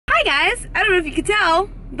guys, I don't know if you could tell,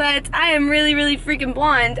 but I am really, really freaking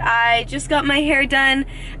blonde. I just got my hair done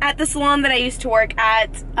at the salon that I used to work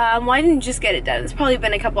at. Well, I didn't just get it done. It's probably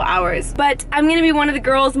been a couple hours. But I'm gonna be one of the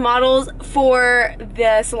girls models for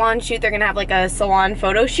the salon shoot. They're gonna have like a salon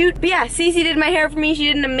photo shoot. But yeah, Cece did my hair for me. She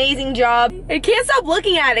did an amazing job. I can't stop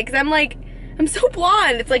looking at it because I'm so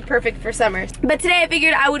blonde. It's like perfect for summer. But today I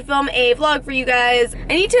figured I would film a vlog for you guys.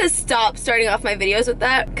 I need to stop starting off my videos with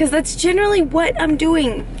that because that's generally what I'm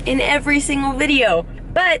doing in every single video.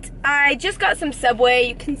 But I just got some Subway.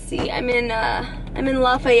 You can see I'm in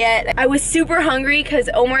Lafayette. I was super hungry because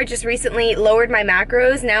Omar just recently lowered my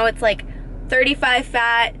macros. Now it's like 35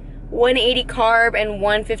 fat, 180 carb, and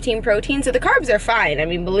 115 protein. So the carbs are fine. I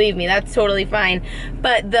mean, believe me, that's totally fine.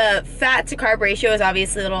 But the fat to carb ratio is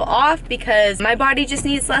obviously a little off because my body just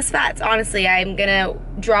needs less fats. Honestly, I'm gonna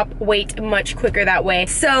drop weight much quicker that way.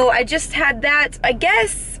 So I just had that, I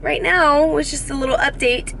guess, right now was just a little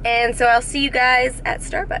update. And so I'll see you guys at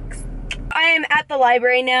Starbucks. I am at the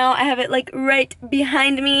library now. I have it like right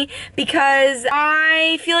behind me because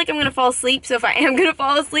I feel like I'm gonna fall asleep. So if I am gonna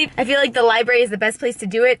fall asleep, I feel like the library is the best place to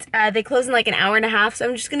do it. They close in like an hour and a half, so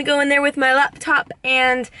I'm just gonna go in there with my laptop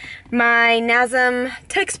and my NASM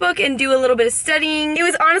textbook and do a little bit of studying. It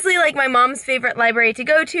was honestly like my mom's favorite library to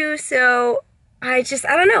go to, so I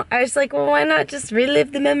don't know. I was like, well, why not just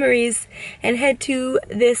relive the memories and head to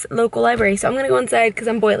this local library. So I'm gonna go inside because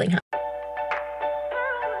I'm boiling hot.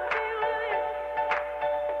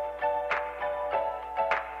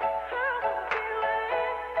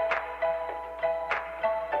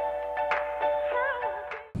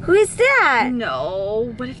 Who is that?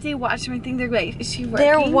 No. What if they watch her and think they're like, is she working?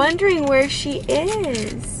 They're wondering where she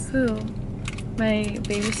is. Who? My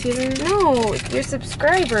babysitter? No, your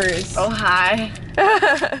subscribers. Oh, hi.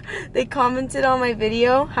 They commented on my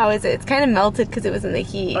video. How is it? It's kind of melted because it was in the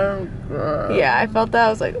heat. Oh, God. Yeah, I felt that. I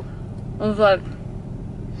was like...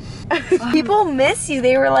 People miss you.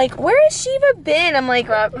 They were like, where has Shiva been? I'm like,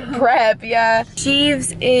 prep, yeah.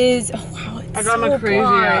 Sheaves is... Oh, wow, it's I got so my crazy.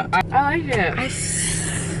 blonde. I like it.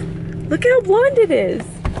 Look at how blonde it is.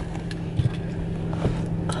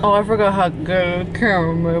 Oh, I forgot how good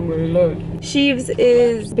camera look. Sheaves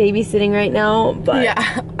is babysitting right now, but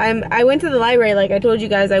yeah. I went to the library like I told you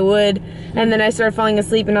guys I would, and then I started falling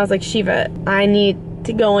asleep and I was like, Shiva, I need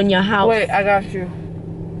to go in your house. Wait, I got you.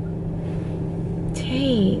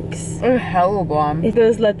 Thanks. I'm hella blonde. It's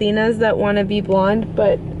those Latinas that want to be blonde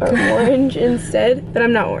but are orange instead, but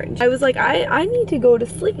I'm not orange. I was like, I need to go to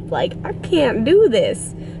sleep. Like, I can't do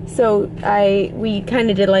this. So we kind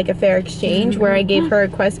of did like a fair exchange where I gave her a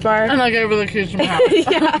Quest bar. And I gave her the keys from house.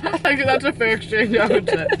 Yeah. Like, that's a fair exchange, I would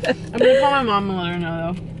say. I'm gonna call my mom and let her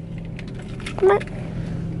know though.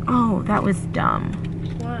 Oh, that was dumb.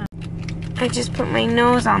 What? I just put my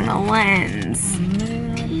nose on the lens.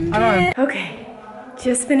 Okay,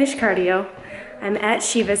 just finished cardio. I'm at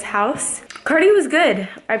Shiva's house. Cardio was good.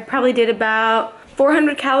 I probably did about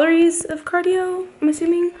 400 calories of cardio, I'm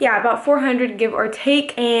assuming. Yeah, about 400 give or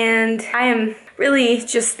take. And I am really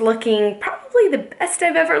just looking probably the best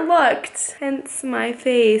I've ever looked, hence my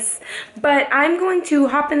face. But I'm going to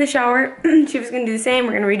hop in the shower. Shiva's gonna do the same.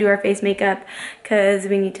 We're gonna redo our face makeup because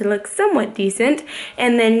we need to look somewhat decent.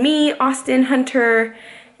 And then me, Austin, Hunter,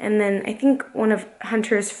 and then I think one of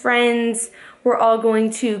Hunter's friends, we're all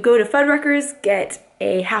going to go to Fuddruckers, get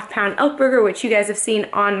a half-pound elk burger, which you guys have seen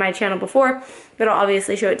on my channel before, but I'll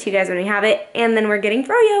obviously show it to you guys when we have it. And then we're getting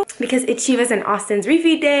froyo because it's Shiva's and Austin's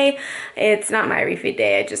refeed day. It's not my refeed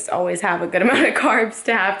day. I just always have a good amount of carbs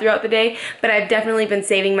to have throughout the day, but I've definitely been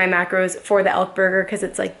saving my macros for the elk burger because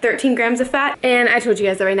it's like 13 grams of fat. And I told you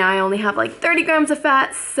guys that right now I only have like 30 grams of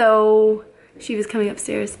fat, so Shiva's coming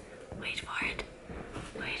upstairs. Wait for it.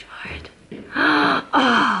 Wait for it.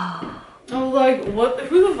 Oh. I was like, what?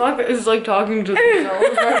 Who the fuck is like talking to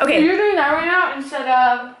themselves? Okay. You're doing that right now instead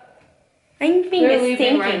of... I'm being a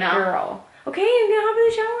stinky right now. girl. Okay, I'm gonna hop in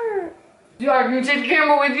the shower. You are going to take the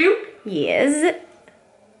camera with you? Yes.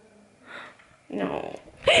 No.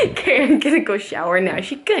 Karen's gonna go shower now.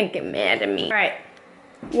 She couldn't get mad at me. Alright.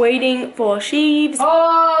 Waiting for Sheaves.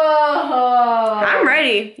 Oh! I'm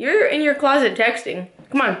ready. You're in your closet texting.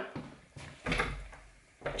 Come on.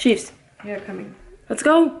 Sheaves. You're coming. Let's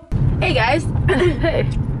go. Hey guys. Hey.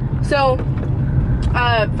 So,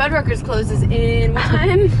 Fuddruckers closes in what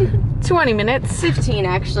time? 20 minutes. 15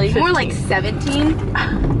 actually. 15. More like 17.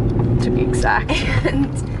 To be exact. And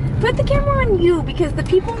put the camera on you because the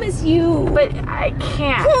people miss you. But I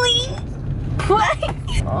can't.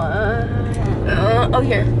 Please. Oh,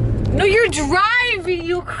 here. No, you're driving,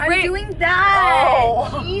 you I'm doing that. Oh.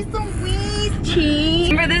 Jeez Louise, cheese.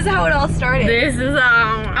 Remember, this is how it all started. This is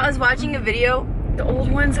I was watching a video the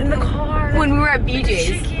old ones in the car. When we were at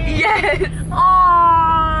BJ's. Yes.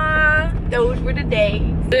 Aww. Those were the days.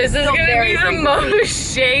 This is gonna be the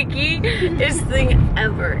most shakiest thing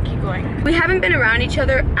ever. Keep going. We haven't been around each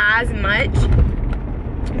other as much,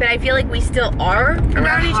 but I feel like we still are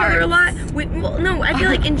around each other a lot. Well, no, I feel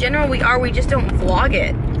like in general we are. We just don't vlog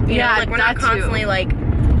it. You know, like we're not constantly like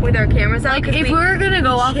with our cameras out. Like if we're gonna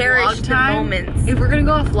go off vlog time, if we're gonna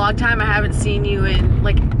go off vlog time, I haven't seen you in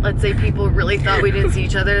like, let's say people really thought we didn't see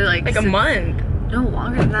each other like a month. No,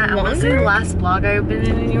 longer than that. Longer? I want to say the last vlog I've been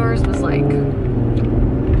in yours was like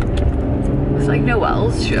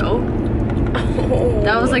Noelle's show. Oh.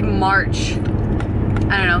 That was like March.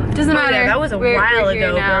 I don't know. Doesn't matter. Yeah, that was a while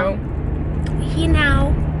ago, bro. He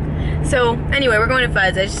now. So anyway, we're going to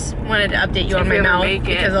Fuzz. I just wanted to update you on my mouth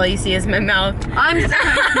because all you see is my mouth. I'm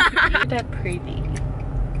sorry. That pretty.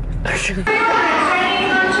 That's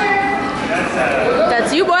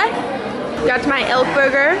you, boy. Got to my elk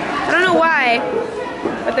burger. I don't know why,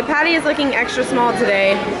 but the patty is looking extra small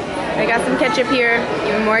today. I got some ketchup here,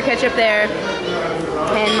 even more ketchup there,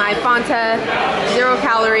 and my Fanta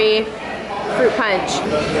 0-calorie fruit punch.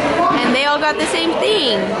 And they all got the same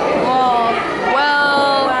thing. Well,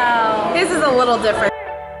 wow. This is a little different.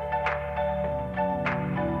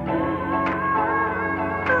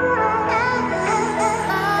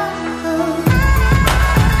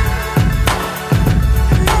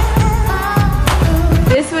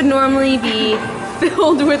 This would normally be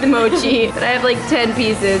filled with mochi, but I have like 10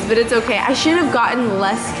 pieces, but it's okay. I should have gotten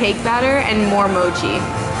less cake batter and more mochi.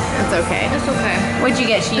 That's okay. That's okay. What'd you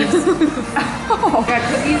get, Sheeves? Oh. Got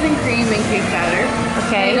cookies and cream and cake batter.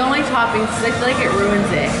 Okay. I don't like toppings because I feel like it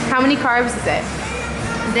ruins it. How many carbs is it?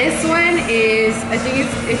 This one is, I think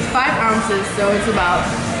it's 5 ounces, so it's about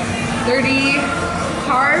 30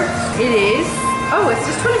 carbs. It is. Oh, it's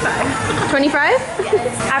just 25. 25?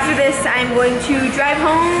 Yes. After this, I'm going to drive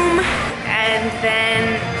home, and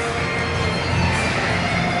then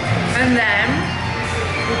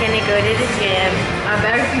we're gonna go to the gym. I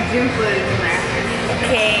better see gym footage in there.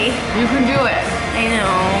 Okay. You can do it. I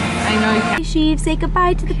know. I know you can. Hey, Sheev, say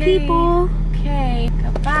goodbye to the people. Okay.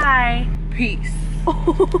 Goodbye. Peace.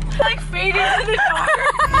 Like fade into the dark.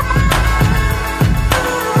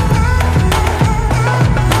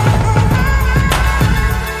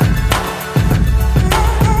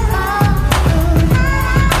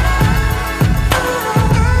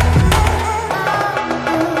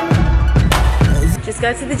 Just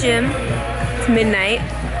got to the gym. It's midnight.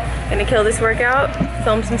 Gonna kill this workout,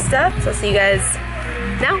 film some stuff. So I'll see you guys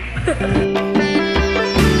now.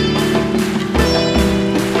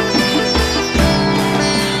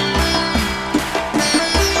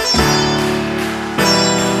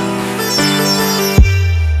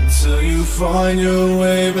 Until you find your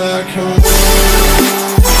way back home.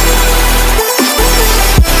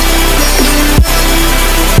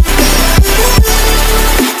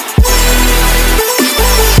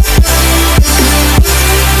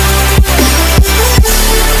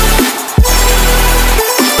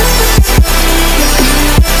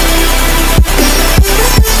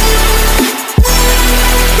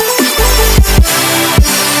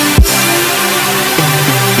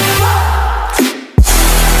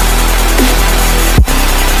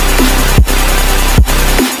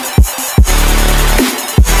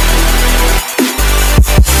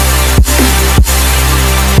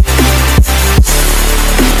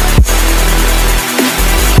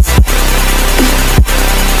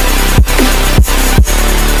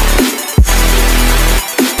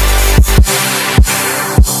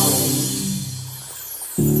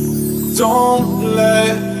 Don't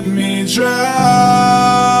let me drown.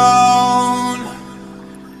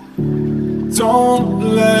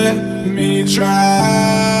 Don't let me drown.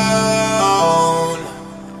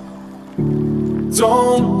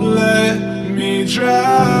 Don't let me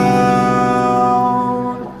drown.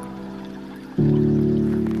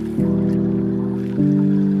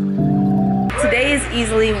 Today is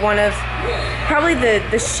easily one of probably the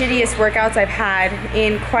shittiest workouts I've had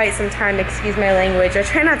in quite some time, excuse my language. I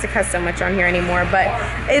try not to cuss so much on here anymore, but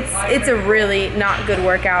it's a really not good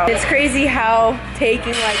workout. It's crazy how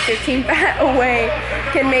taking like 15 fat away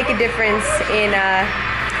can make a difference in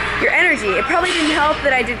your energy. It probably didn't help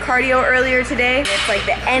that I did cardio earlier today. It's like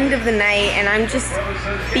the end of the night and I'm just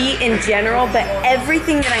beat in general, but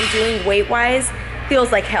everything that I'm doing weight-wise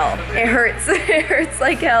feels like hell. It hurts. It hurts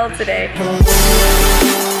like hell today.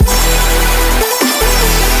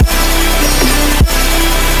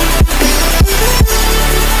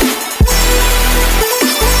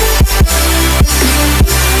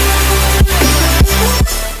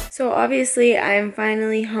 So obviously I'm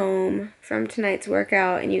finally home from tonight's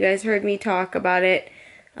workout, and you guys heard me talk about it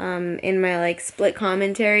in my like split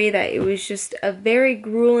commentary that it was just a very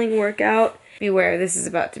grueling workout. Beware, this is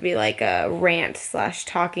about to be like a rant /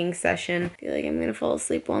 talking session. I feel like I'm gonna fall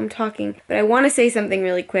asleep while I'm talking. But I want to say something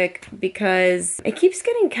really quick because it keeps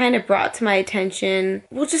getting kind of brought to my attention.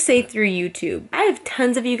 We'll just say through YouTube. I have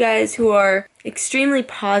tons of you guys who are extremely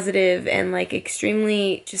positive and like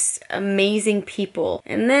extremely just amazing people.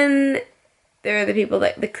 And then there are the people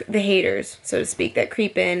that, the haters, so to speak, that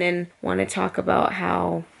creep in and want to talk about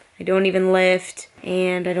how I don't even lift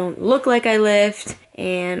and I don't look like I lift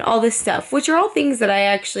and all this stuff, which are all things that I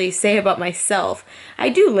actually say about myself. I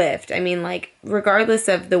do lift. I mean, like, regardless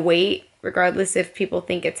of the weight, regardless if people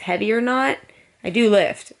think it's heavy or not, I do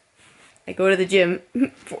lift. I go to the gym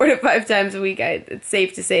 4 to 5 times a week. It's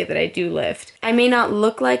safe to say that I do lift. I may not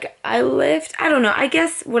look like I lift. I don't know. I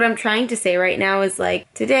guess what I'm trying to say right now is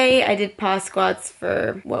like, today I did pause squats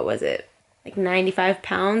for, what was it? Like 95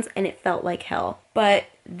 pounds, and it felt like hell. But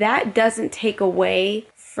that doesn't take away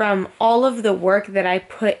from all of the work that I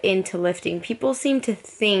put into lifting. People seem to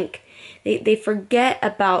think, they forget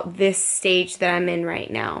about this stage that I'm in right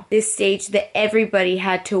now. This stage that everybody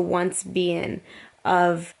had to once be in,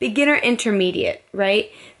 of beginner intermediate,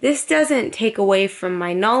 right? This doesn't take away from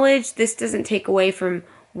my knowledge. This doesn't take away from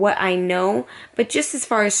what I know, but just as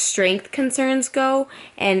far as strength concerns go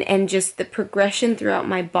and just the progression throughout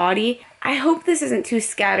my body, I hope this isn't too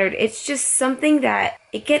scattered. It's just something that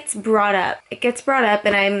it gets brought up. It gets brought up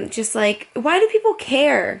and I'm just like, why do people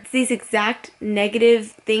care? It's these exact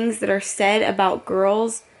negative things that are said about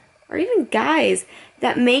girls or even guys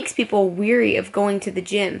that makes people weary of going to the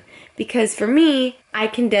gym. Because for me, I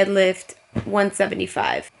can deadlift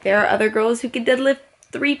 175. There are other girls who can deadlift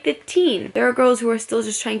 315. There are girls who are still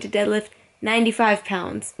just trying to deadlift 95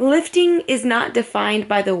 pounds. Lifting is not defined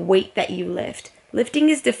by the weight that you lift. Lifting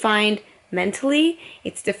is defined mentally.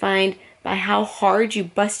 It's defined by how hard you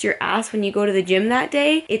bust your ass when you go to the gym that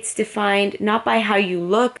day. It's defined not by how you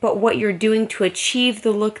look, but what you're doing to achieve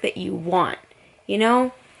the look that you want, you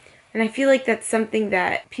know? And I feel like that's something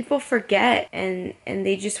that people forget and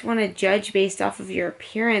they just want to judge based off of your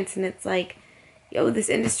appearance, and it's like, yo, this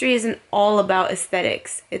industry isn't all about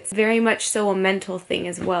aesthetics. It's very much so a mental thing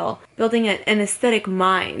as well. Building an aesthetic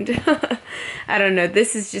mind. I don't know,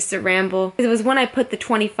 this is just a ramble. It was when I put the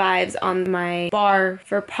 25s on my bar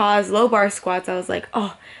for pause low bar squats, I was like,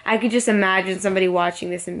 oh, I could just imagine somebody watching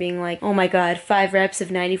this and being like, oh my god, 5 reps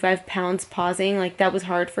of 95 pounds pausing, like that was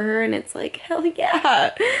hard for her. And it's like, hell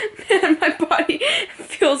yeah. Man, my body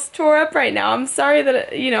feels tore up right now. I'm sorry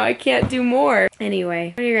that, you know, I can't do more.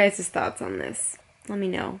 Anyway, what are your guys' thoughts on this? Let me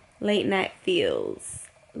know. Late night feels.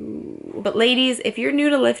 Ooh. But ladies, if you're new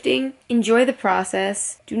to lifting, enjoy the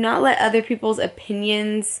process. Do not let other people's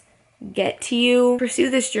opinions get to you. Pursue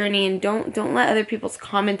this journey and don't let other people's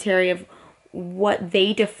commentary of what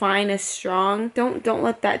they define as strong, don't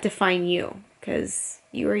let that define you, because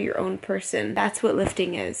you are your own person. That's what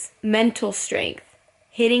lifting is. Mental strength,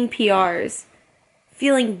 hitting PRs,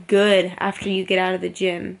 feeling good after you get out of the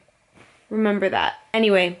gym. Remember that.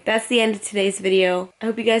 Anyway, that's the end of today's video. I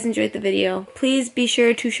hope you guys enjoyed the video. Please be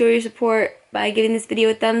sure to show your support by giving this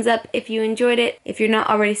video a thumbs up if you enjoyed it. If you're not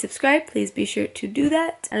already subscribed, please be sure to do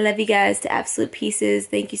that. I love you guys to absolute pieces.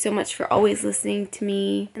 Thank you so much for always listening to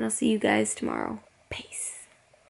me, and I'll see you guys tomorrow. Peace.